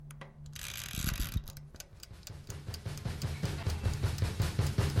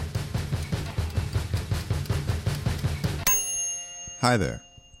Hi there.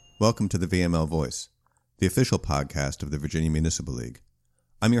 Welcome to the VML Voice, the official podcast of the Virginia Municipal League.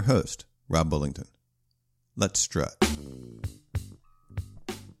 I'm your host, Rob Bullington. Let's strut.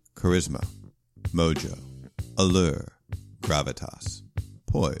 Charisma, mojo, allure, gravitas,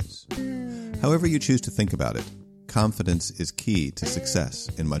 poise. However you choose to think about it, confidence is key to success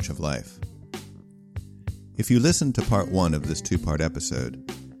in much of life. If you listened to part one of this two-part episode,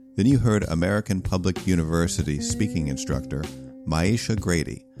 then you heard American Public University speaking instructor Maisha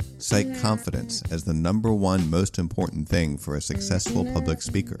Grady cite confidence as the number one most important thing for a successful public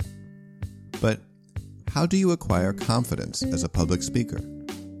speaker. But how do you acquire confidence as a public speaker?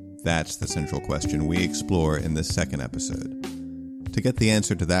 That's the central question we explore in this second episode. To get the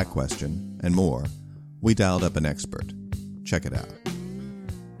answer to that question, and more, we dialed up an expert. Check it out.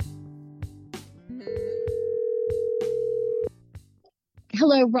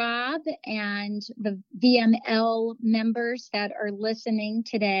 Hello, Rob, and the VML members that are listening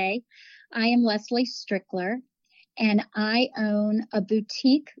today. I am Leslie Strickler, and I own a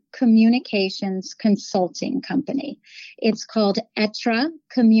boutique communications consulting company. It's called Etre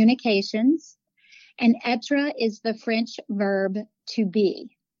Communications, and Etre is the French verb to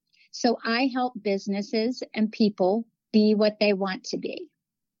be. So I help businesses and people be what they want to be.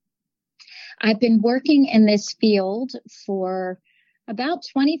 I've been working in this field for about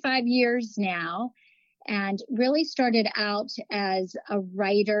 25 years now, and really started out as a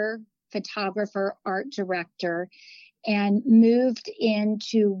writer, photographer, art director, and moved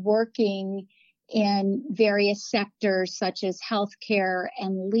into working in various sectors such as healthcare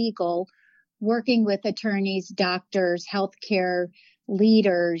and legal, working with attorneys, doctors, healthcare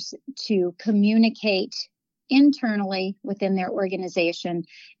leaders to communicate internally within their organization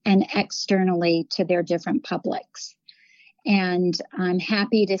and externally to their different publics. And I'm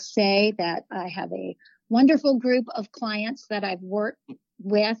happy to say that I have a wonderful group of clients that I've worked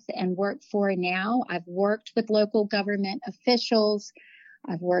with and work for now. I've worked with local government officials.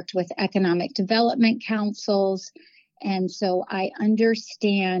 I've worked with economic development councils. And so I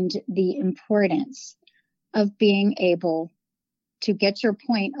understand the importance of being able to get your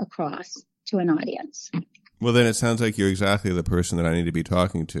point across to an audience. Well, then it sounds like you're exactly the person that I need to be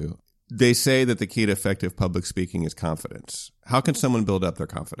talking to. They say that the key to effective public speaking is confidence. How can someone build up their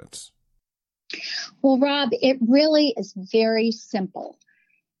confidence? Well, Rob, it really is very simple.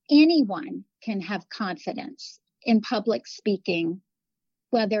 Anyone can have confidence in public speaking,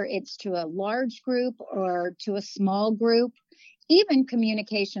 whether it's to a large group or to a small group, even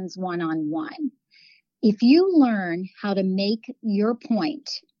communications one-on-one. If you learn how to make your point,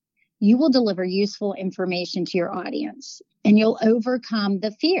 you will deliver useful information to your audience, and you'll overcome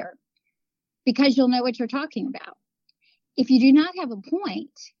the fear because you'll know what you're talking about. If you do not have a point,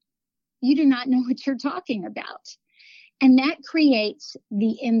 you do not know what you're talking about. And that creates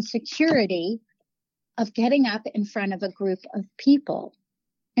the insecurity of getting up in front of a group of people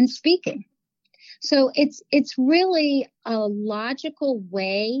and speaking. So it's really a logical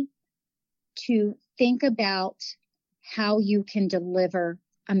way to think about how you can deliver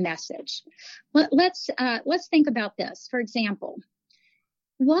a message. Let's think about this. For example,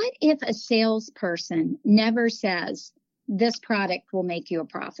 what if a salesperson never says, this product will make you a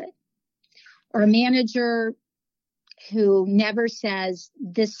profit? Or a manager who never says,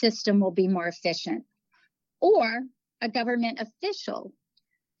 this system will be more efficient? Or a government official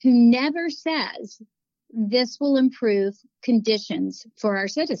who never says, this will improve conditions for our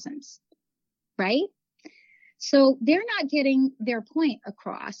citizens, right? So they're not getting their point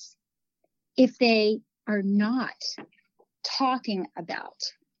across if they are not talking about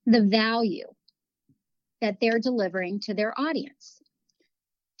the value that they're delivering to their audience.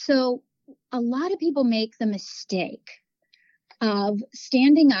 So a lot of people make the mistake of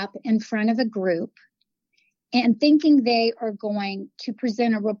standing up in front of a group and thinking they are going to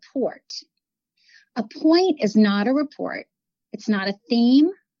present a report. A point is not a report. It's not a theme.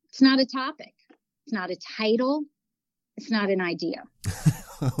 It's not a topic. It's not a title. It's not an idea.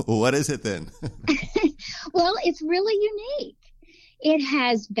 What is it then? Well, it's really unique. It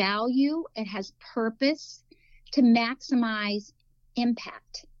has value. It has purpose to maximize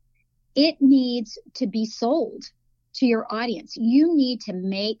impact. It needs to be sold to your audience. You need to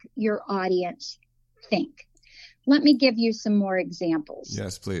make your audience think. Let me give you some more examples.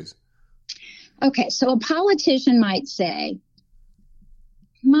 Yes, please. Okay, so a politician might say,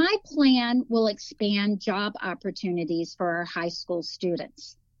 my plan will expand job opportunities for our high school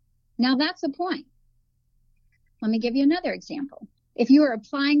students. Now that's a point. Let me give you another example. If you are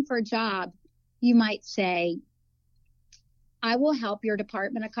applying for a job, you might say, I will help your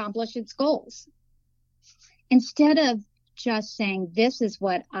department accomplish its goals. Instead of just saying, this is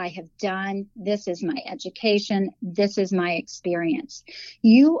what I have done. This is my education. This is my experience.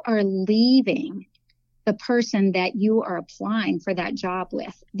 You are leaving the person that you are applying for that job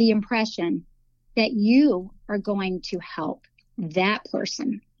with the impression that you are going to help that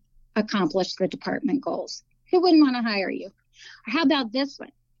person accomplish the department goals. Who wouldn't want to hire you? Or how about this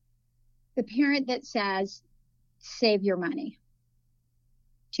one? The parent that says, save your money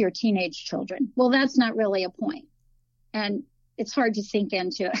to your teenage children. Well, that's not really a point. And it's hard to sink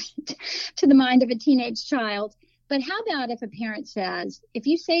into to the mind of a teenage child. But how about if a parent says, if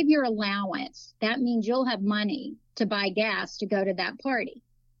you save your allowance, that means you'll have money to buy gas to go to that party?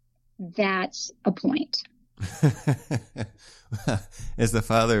 That's a point. As the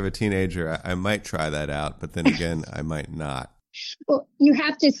father of a teenager, I might try that out, but then again, I might not. Well, you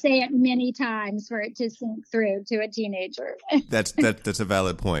have to say it many times for it to sink through to a teenager. That's a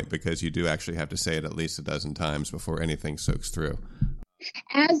valid point, because you do actually have to say it at least a dozen times before anything soaks through.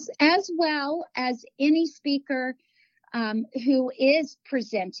 As well as any speaker who is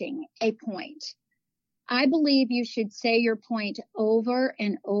presenting a point, I believe you should say your point over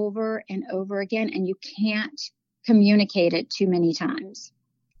and over and over again, and you can't communicate it too many times.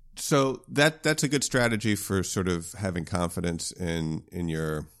 So that's a good strategy for sort of having confidence in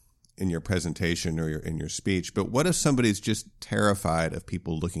your presentation or in your speech. But what if somebody's just terrified of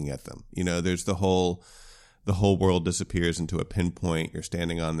people looking at them? You know, there's the whole world disappears into a pinpoint. You're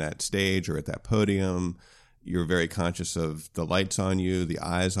standing on that stage or at that podium. You're very conscious of the lights on you, the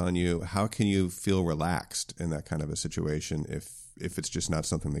eyes on you. How can you feel relaxed in that kind of a situation if it's just not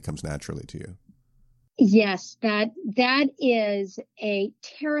something that comes naturally to you? Yes, that is a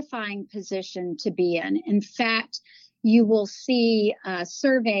terrifying position to be in. In fact, you will see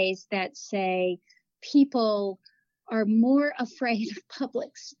surveys that say people are more afraid of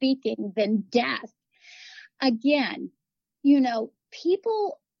public speaking than death. Again,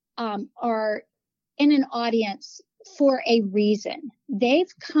 people are in an audience for a reason.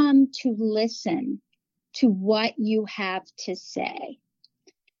 They've come to listen to what you have to say.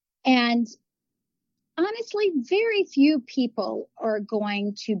 And honestly, very few people are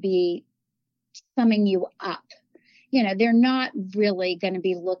going to be summing you up. They're not really going to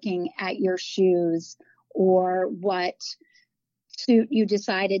be looking at your shoes or what suit you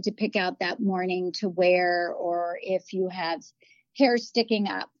decided to pick out that morning to wear, or if you have hair sticking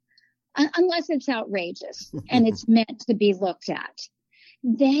up, unless it's outrageous and it's meant to be looked at.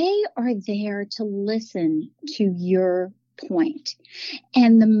 They are there to listen to your point.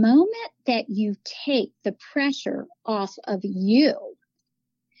 And the moment that you take the pressure off of you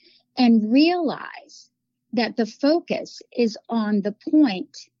and realize that the focus is on the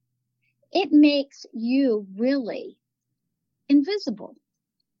point, it makes you really invisible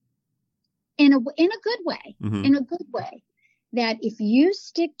in a good way, in a good way. That if you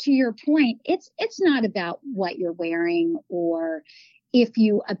stick to your point, it's not about what you're wearing or if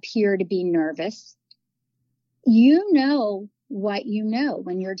you appear to be nervous. You know what you know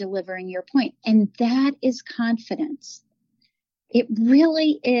when you're delivering your point, and that is confidence. It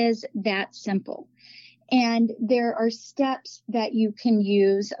really is that simple. And there are steps that you can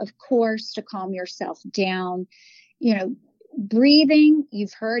use, of course, to calm yourself down. Breathing,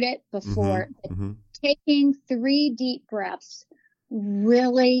 you've heard it before. Taking 3 deep breaths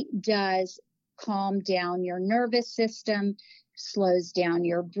really does calm down your nervous system, slows down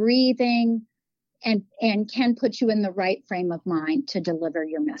your breathing, and can put you in the right frame of mind to deliver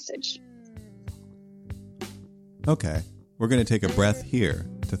your message. Okay, we're going to take a breath here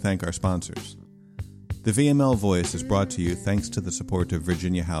to thank our sponsors. The VML Voice is brought to you thanks to the support of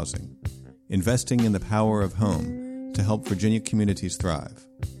Virginia Housing, investing in the power of home to help Virginia communities thrive.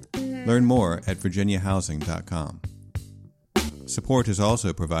 Learn more at virginiahousing.com. Support is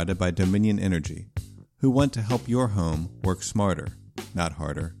also provided by Dominion Energy, who want to help your home work smarter, not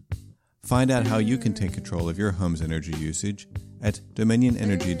harder. Find out how you can take control of your home's energy usage at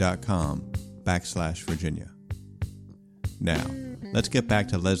dominionenergy.com/Virginia. Now, let's get back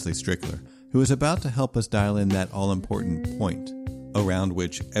to Leslie Strickler, who is about to help us dial in that all-important point around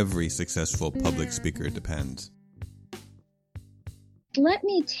which every successful public speaker depends. Let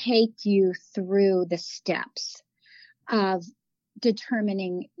me take you through the steps of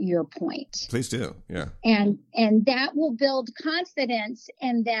determining your point. Please do, yeah. And that will build confidence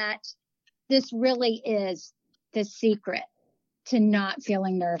in that this really is the secret to not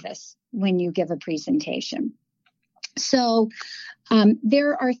feeling nervous when you give a presentation. So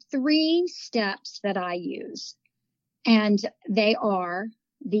there are 3 steps that I use, and they are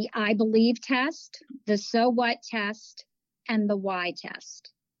the I believe test, the so what test, and the why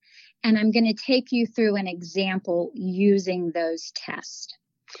test. And I'm going to take you through an example using those tests.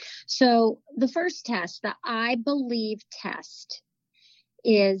 So the first test, the I believe test,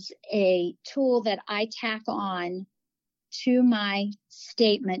 is a tool that I tack on to my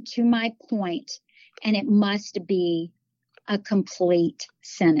statement, to my point, and it must be a complete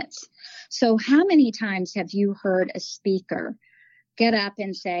sentence. So how many times have you heard a speaker get up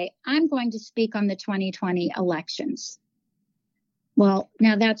and say, I'm going to speak on the 2020 elections? Well,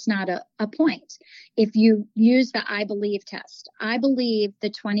 now that's not a point. If you use the I believe test, I believe the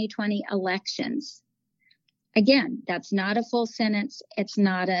 2020 elections. Again, that's not a full sentence. It's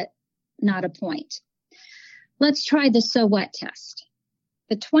not a point. Let's try the so what test.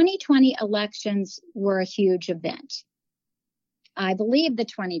 The 2020 elections were a huge event. I believe the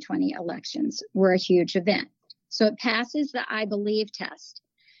 2020 elections were a huge event. So it passes the I believe test,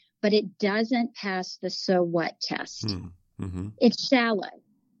 but it doesn't pass the so what test. Mm-hmm. It's shallow.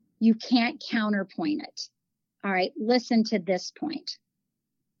 You can't counterpoint it. All right, listen to this point.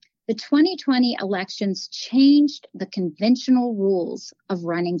 The 2020 elections changed the conventional rules of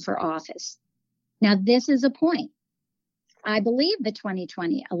running for office. Now, this is a point. I believe the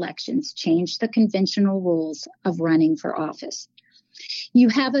 2020 elections changed the conventional rules of running for office. You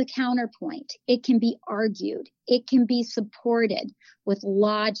have a counterpoint. It can be argued. It can be supported with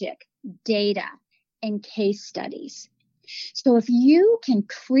logic, data, and case studies. So if you can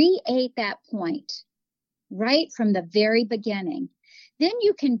create that point right from the very beginning, then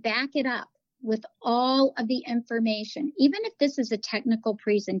you can back it up with all of the information. Even if this is a technical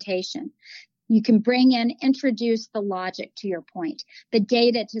presentation, you can introduce the logic to your point, the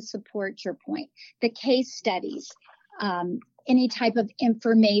data to support your point, the case studies, any type of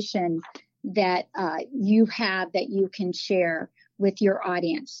information that you have that you can share with your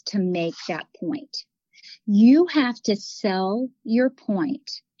audience to make that point. You have to sell your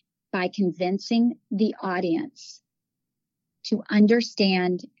point by convincing the audience to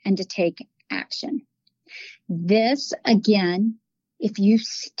understand and to take action. This, again, if you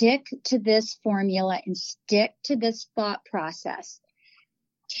stick to this formula and stick to this thought process,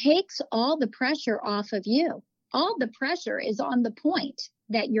 takes all the pressure off of you. All the pressure is on the point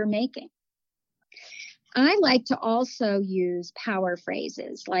that you're making. I like to also use power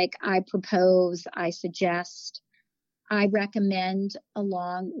phrases like I propose, I suggest, I recommend,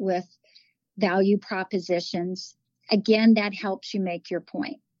 along with value propositions. Again, that helps you make your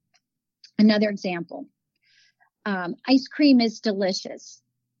point. Another example, ice cream is delicious.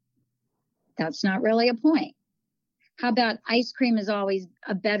 That's not really a point. How about ice cream is always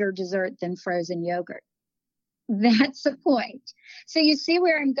a better dessert than frozen yogurt? That's a point. So you see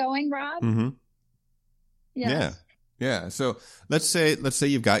where I'm going, Rob? Mm-hmm. Yes. Yeah. So let's say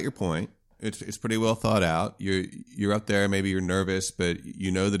you've got your point. It's pretty well thought out. You're up there. Maybe you're nervous, but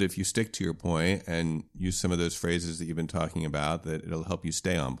you know that if you stick to your point and use some of those phrases that you've been talking about, that it'll help you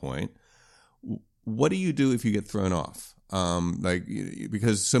stay on point. What do you do if you get thrown off?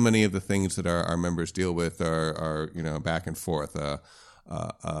 Because so many of the things that our members deal with are back and forth.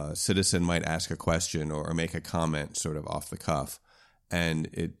 A citizen might ask a question or make a comment sort of off the cuff, and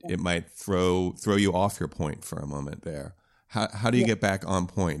it might throw you off your point for a moment there. How do you get back on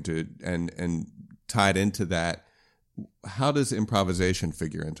point, and tied into that? How does improvisation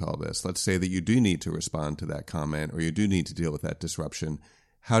figure into all this? Let's say that you do need to respond to that comment, or you do need to deal with that disruption.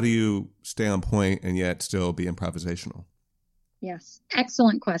 How do you stay on point and yet still be improvisational? Yes,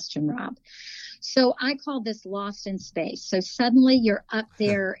 excellent question, Rob. So I call this lost in space. So suddenly you're up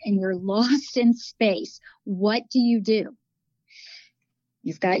there and you're lost in space. What do?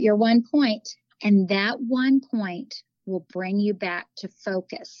 You've got your one point, and that one point will bring you back to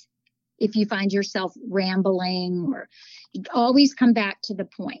focus. If you find yourself rambling, or you always come back to the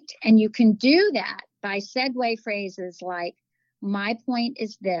point. And you can do that by segue phrases like, my point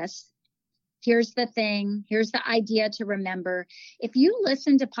is this. Here's the thing. Here's the idea to remember. If you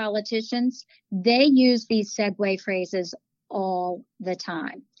listen to politicians, they use these segue phrases all the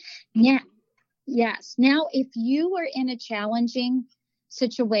time. Yeah. Yes. Now, if you are in a challenging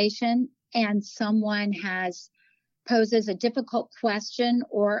situation and someone poses a difficult question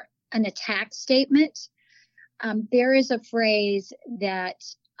or an attack statement, there is a phrase that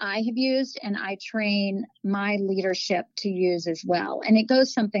I have used and I train my leadership to use as well. And it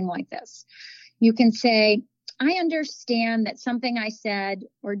goes something like this. You can say, I understand that something I said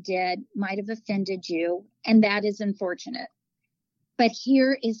or did might have offended you, and that is unfortunate. But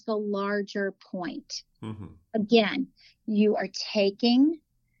here is the larger point. Mm-hmm. Again, you are taking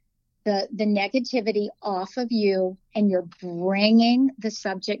the negativity off of you, and you're bringing the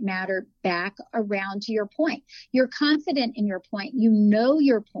subject matter back around to your point. You're confident in your point. You know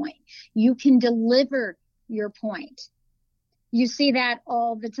your point. You can deliver your point. You see that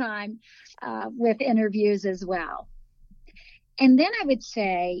all the time with interviews as well. And then I would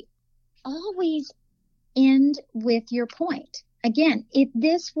say always end with your point. Again,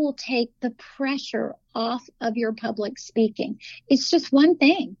 this will take the pressure off of your public speaking. It's just one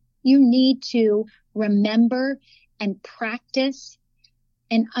thing you need to remember and practice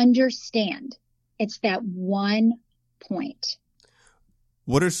and understand. It's that one point.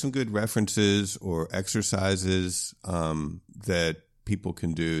 What are some good references or exercises that people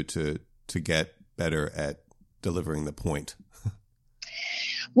can do to get better at delivering the point?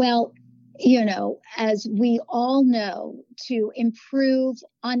 Well, you know, as we all know, to improve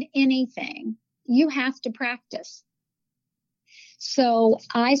on anything, you have to practice. So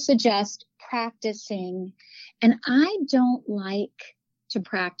I suggest practicing, and I don't like to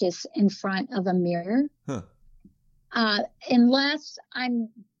practice in front of a mirror. Unless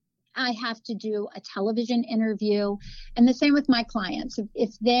I have to do a television interview, and the same with my clients.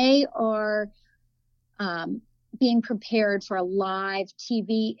 If they are being prepared for a live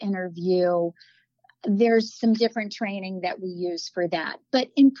TV interview, there's some different training that we use for that. But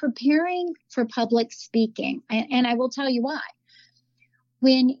in preparing for public speaking, and I will tell you why.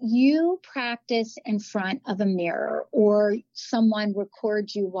 When you practice in front of a mirror or someone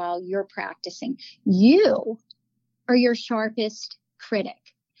records you while you're practicing, you are your sharpest critic.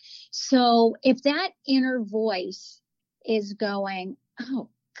 So if that inner voice is going, oh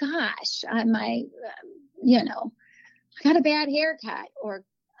gosh, I got a bad haircut, or,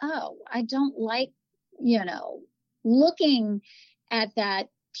 oh, I don't like, looking at that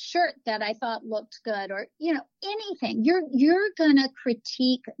shirt that I thought looked good, or, anything, you're going to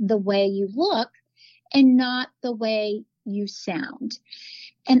critique the way you look and not the way you sound.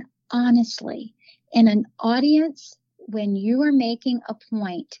 And honestly, in an audience, when you are making a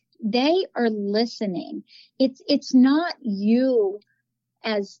point, they are listening. It's not you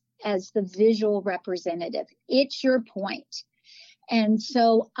as the visual representative. It's your point. And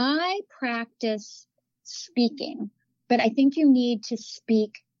so I practice speaking, but I think you need to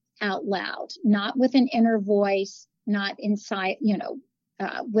speak out loud, not with an inner voice, not inside,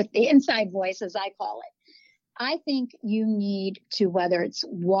 with the inside voice, as I call it. I think you need to, whether it's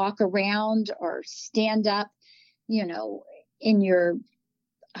walk around or stand up, in your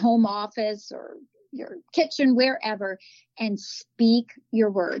home office or your kitchen, wherever, and speak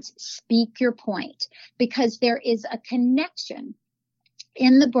your words, speak your point, because there is a connection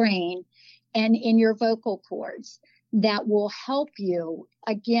in the brain and in your vocal cords that will help you,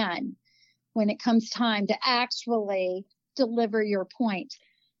 again, when it comes time to actually deliver your point.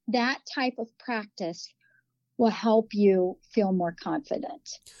 That type of practice will help you feel more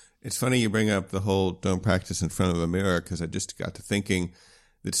confident. It's funny you bring up the whole don't practice in front of a mirror, because I just got to thinking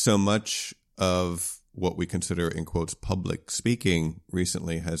that so much of what we consider, in quotes, public speaking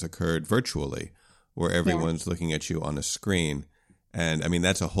recently has occurred virtually, where everyone's looking at you on a screen. And I mean,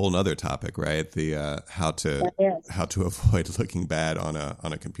 that's a whole nother topic, right? The how to avoid looking bad on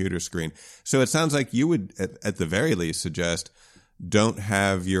a computer screen. So it sounds like you would, at the very least, suggest don't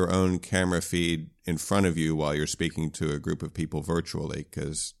have your own camera feed in front of you while you're speaking to a group of people virtually,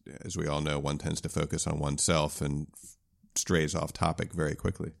 because, as we all know, one tends to focus on oneself and strays off topic very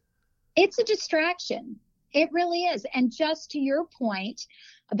quickly. It's a distraction. It really is. And just to your point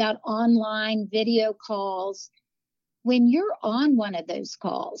about online video calls, when you're on one of those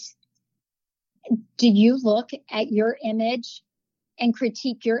calls, do you look at your image and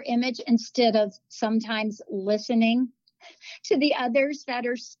critique your image instead of sometimes listening to the others that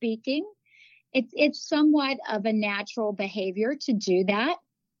are speaking? It's somewhat of a natural behavior to do that.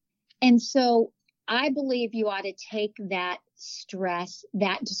 And so I believe you ought to take that stress,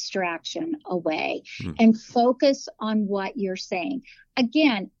 that distraction away and focus on what you're saying.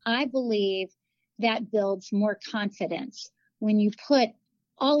 Again, I believe that builds more confidence when you put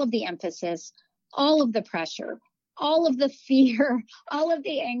all of the emphasis, all of the pressure, all of the fear, all of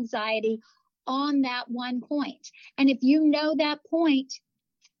the anxiety on that one point. And if you know that point,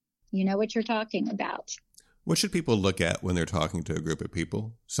 you know what you're talking about. What should people look at when they're talking to a group of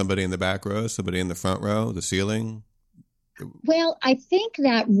people? Somebody in the back row, somebody in the front row, the ceiling? Well, I think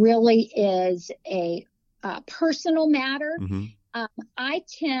that really is a personal matter. Mm-hmm. I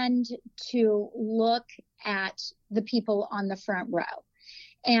tend to look at the people on the front row.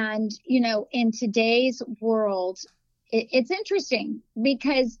 And, in today's world, it's interesting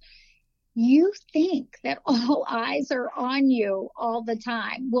because You think that all eyes are on you all the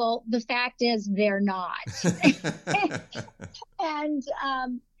time. Well, the fact is they're not. And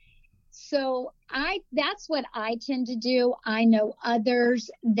so that's what I tend to do. I know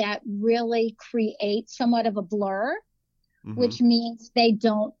others that really create somewhat of a blur, which means they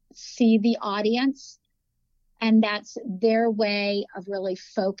don't see the audience. And that's their way of really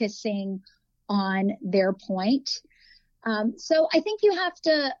focusing on their point. So I think you have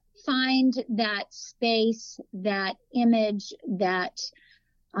to find that space, that image, that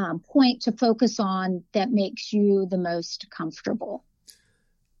point to focus on that makes you the most comfortable.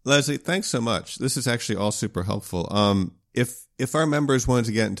 Leslie, thanks so much. This is actually all super helpful. If our members wanted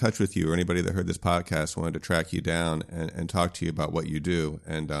to get in touch with you, or anybody that heard this podcast wanted to track you down and talk to you about what you do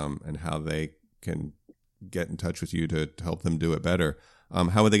and how they can get in touch with you to help them do it better,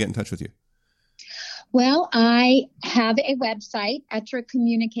 how would they get in touch with you? Well, I have a website,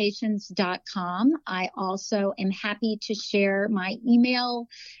 etrecommunications.com. I also am happy to share my email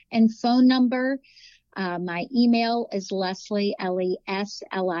and phone number. My email is Leslie, Leslies,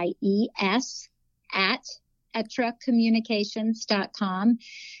 at etrecommunications.com.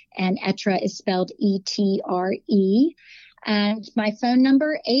 And Etre is spelled ETRE. And my phone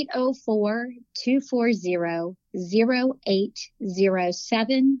number,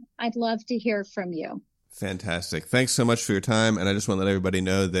 804-240-0807. I'd love to hear from you. Fantastic. Thanks so much for your time. And I just want to let everybody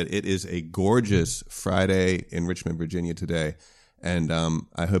know that it is a gorgeous Friday in Richmond, Virginia today. And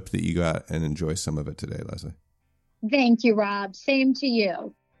I hope that you go out and enjoy some of it today, Leslie. Thank you, Rob. Same to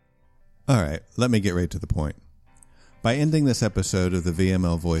you. All right, let me get right to the point. By ending this episode of the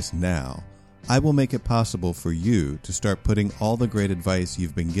VML Voice now, I will make it possible for you to start putting all the great advice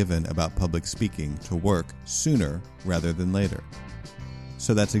you've been given about public speaking to work sooner rather than later.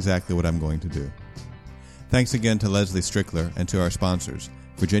 So that's exactly what I'm going to do. Thanks again to Leslie Strickler and to our sponsors,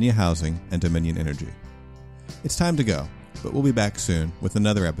 Virginia Housing and Dominion Energy. It's time to go, but we'll be back soon with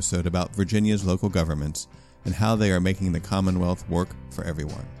another episode about Virginia's local governments and how they are making the Commonwealth work for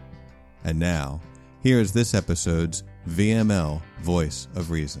everyone. And now, here is this episode's VML Voice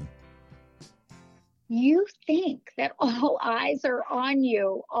of Reason. You think that all eyes are on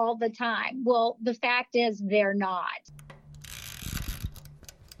you all the time. Well, the fact is they're not.